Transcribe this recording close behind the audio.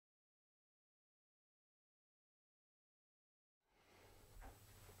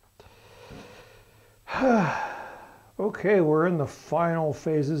Okay, we're in the final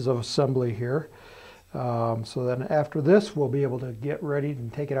phases of assembly here. So then after this, we'll be able to get ready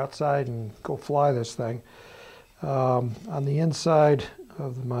and take it outside and go fly this thing. On the inside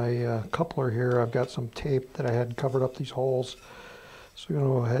of my coupler here, I've got some tape that I had covered up these holes. So we're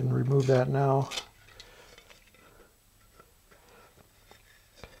going to go ahead and remove that now.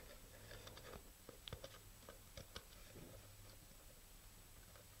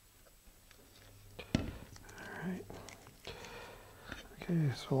 Alright. Okay,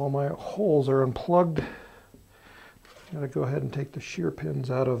 so all my holes are unplugged. I'm going to go ahead and take the shear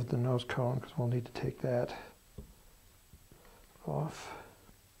pins out of the nose cone because we'll need to take that off.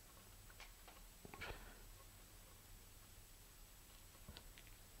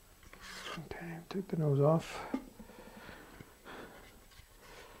 Okay, take the nose off.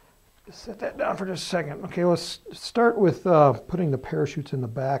 Just set that down for just a second. Okay, let's start with putting the parachutes in the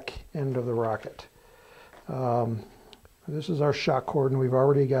back end of the rocket. This is our shock cord, and we've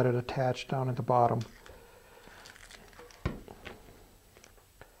already got it attached down at the bottom.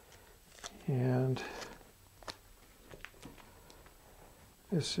 And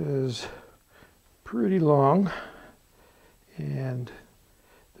this is pretty long, and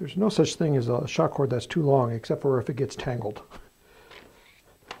there's no such thing as a shock cord that's too long, except for if it gets tangled.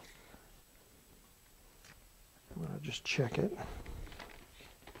 I'm going to just check it.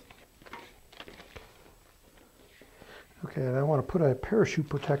 Okay, and I want to put a parachute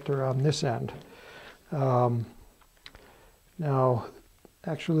protector on this end. Now,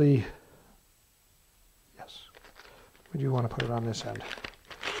 actually, yes, we do want to put it on this end.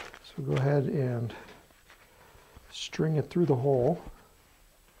 So go ahead and string it through the hole.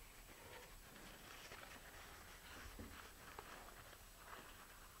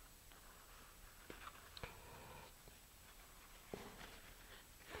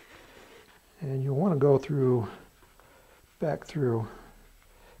 And you'll want to go back through,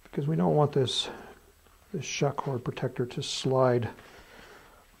 because we don't want this shock cord protector to slide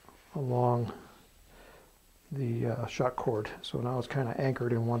along the shock cord. So now it's kind of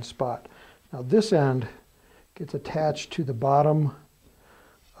anchored in one spot. Now this end gets attached to the bottom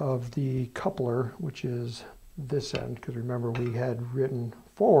of the coupler, which is this end, because remember we had written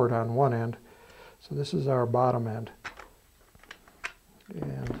forward on one end. So this is our bottom end.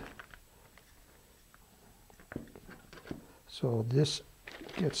 And so this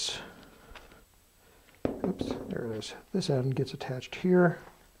gets, oops, there it is. This end gets attached here.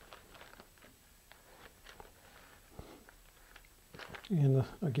 And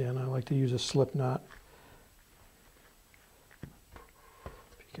again, I like to use a slip knot.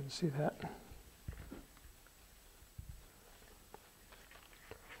 If you can see that.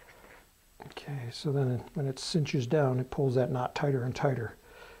 Okay, so then when it cinches down, it pulls that knot tighter and tighter,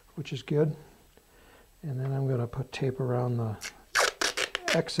 which is good. And then I'm going to put tape around the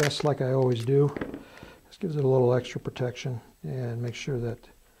excess like I always do. This gives it a little extra protection and make sure that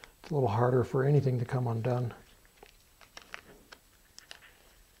it's a little harder for anything to come undone.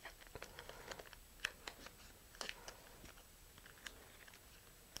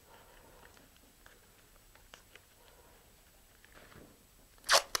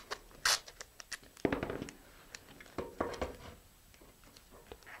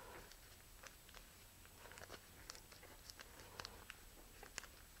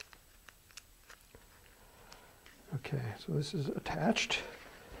 Okay, so this is attached.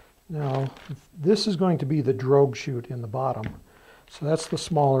 Now, this is going to be the drogue chute in the bottom. So that's the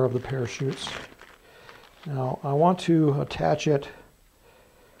smaller of the parachutes. Now, I want to attach it,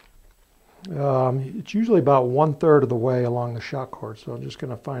 it's usually about 1/3 of the way along the shock cord. So I'm just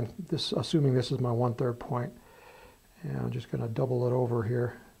going to find this, assuming this is my 1/3 point, and I'm just going to double it over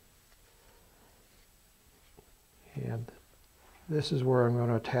here. And this is where I'm going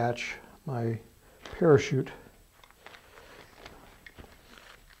to attach my parachute.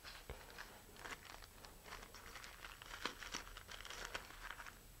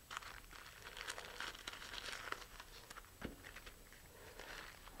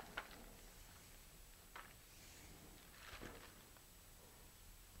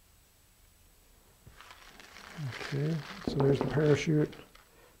 Okay, so there's the parachute.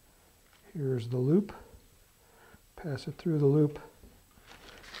 Here's the loop. Pass it through the loop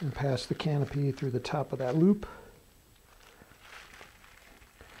and pass the canopy through the top of that loop.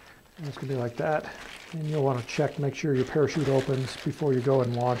 And it's going to be like that. And you'll want to check, make sure your parachute opens before you go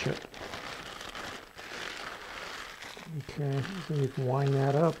and launch it. Okay, so you can wind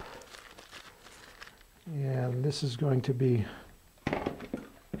that up. And this is going to be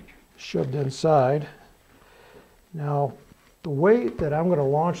shoved inside. Now, The way that I'm going to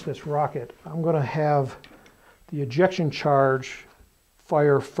launch this rocket, I'm going to have the ejection charge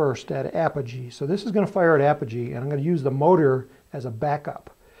fire first at apogee. So this is going to fire at apogee, and I'm going to use the motor as a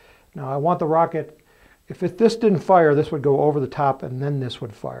backup. Now I want the rocket, if this didn't fire, this would go over the top and then this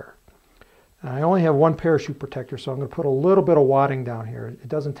would fire. And I only have one parachute protector, so I'm going to put a little bit of wadding down here. It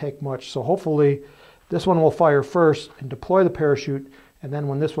doesn't take much, so hopefully this one will fire first and deploy the parachute, and then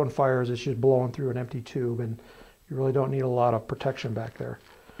when this one fires, it's just blowing through an empty tube, and you really don't need a lot of protection back there.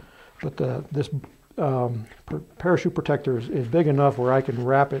 But this parachute protector is big enough where I can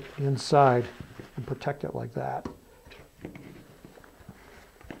wrap it inside and protect it like that.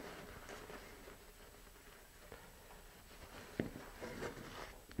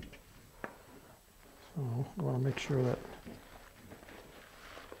 So I want to make sure that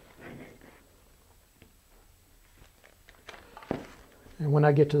and when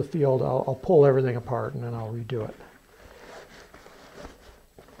I get to the field, I'll pull everything apart and then I'll redo it.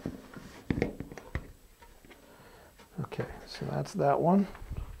 Okay, so that's that one.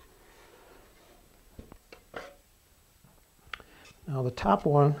 Now the top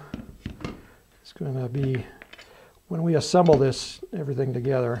one is going to be, when we assemble this, everything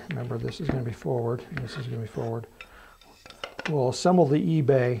together, remember this is going to be forward, and this is going to be forward. We'll assemble the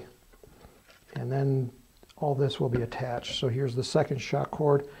E-bay, and then all this will be attached. So here's the second shock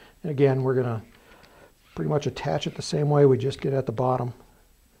cord. And again, we're going to pretty much attach it the same way we just did at the bottom.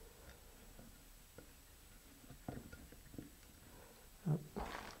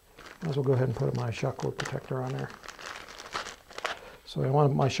 Might as well go ahead and put my shock cord protector on there. So I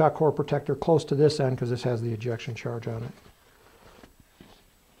want my shock cord protector close to this end because this has the ejection charge on it.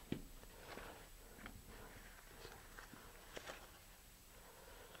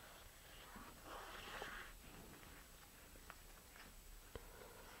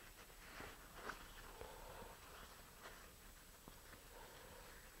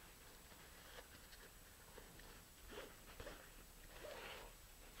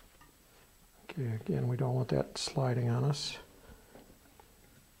 Okay, again, we don't want that sliding on us.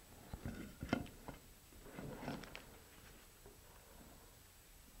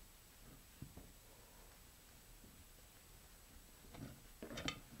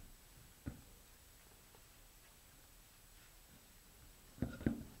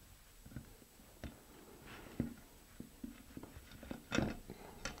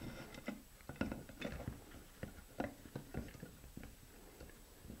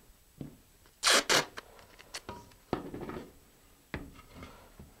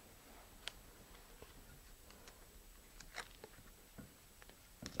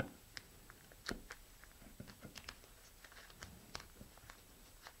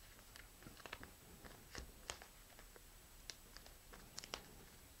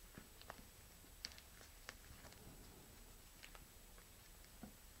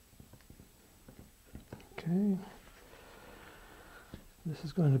 Okay, this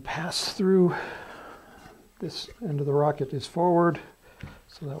is going to pass through, this end of the rocket is forward,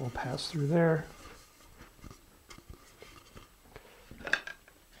 so that will pass through there.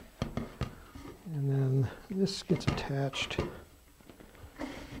 And then this gets attached,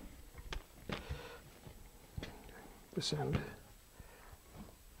 this end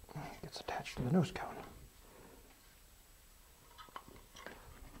gets attached to the nose cone.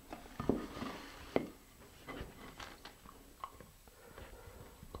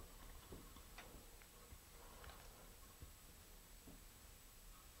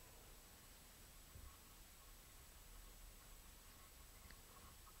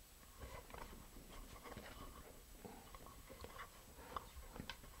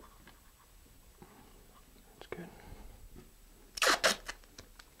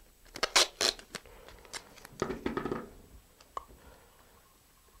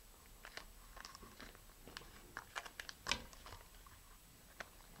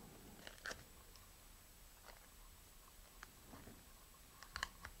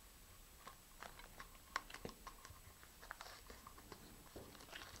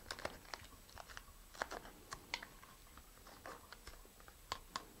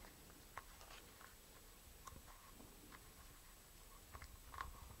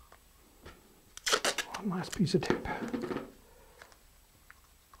 One last piece of tape.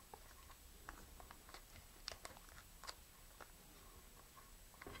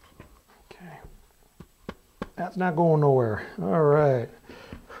 Okay, that's not going nowhere. All right,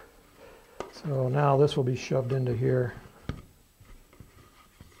 so now this will be shoved into here.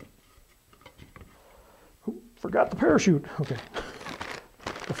 Oop, forgot the parachute. Okay,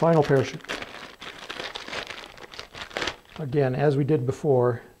 the final parachute. Again, as we did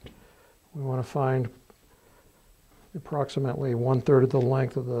before, we want to find approximately 1/3 of the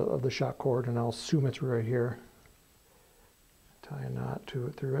length of the shock cord, and I'll assume it's right here. Tie a knot to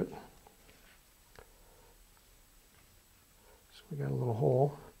it through it. So we got a little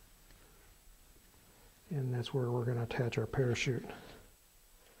hole, and that's where we're going to attach our parachute.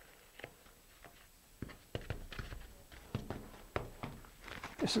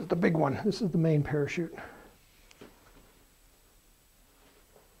 This is the big one. This is the main parachute.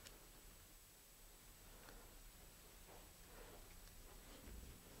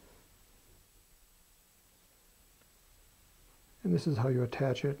 And this is how you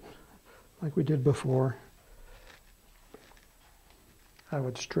attach it, like we did before. I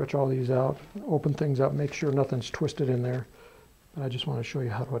would stretch all these out, open things up, make sure nothing's twisted in there. But I just want to show you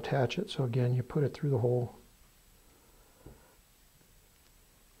how to attach it. So again, you put it through the hole.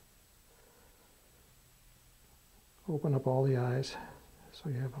 Open up all the eyes, so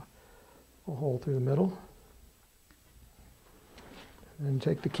you have a hole through the middle. And then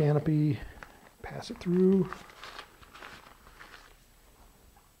take the canopy, pass it through.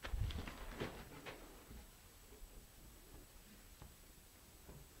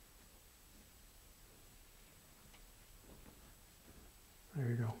 There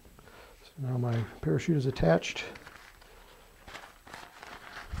you go. So now my parachute is attached.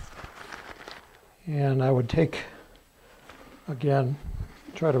 And I would take, again,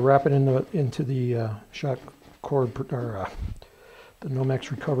 try to wrap it into the shock cord, or the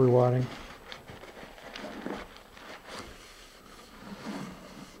Nomex recovery wadding.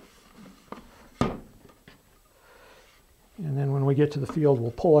 And then when we get to the field,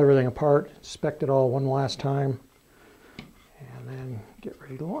 we'll pull everything apart, inspect it all one last time, and then get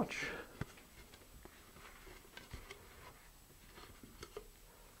ready to launch.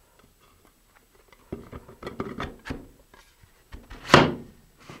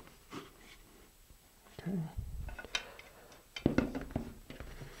 Okay.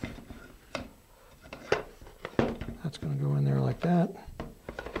 That's going to go in there like that.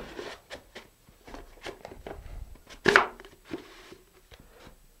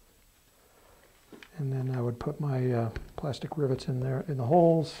 And then I would put my plastic rivets in there in the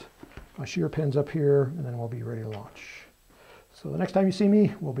holes, my shear pins up here, and then we'll be ready to launch. So the next time you see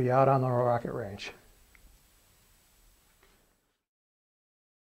me, we'll be out on the rocket range.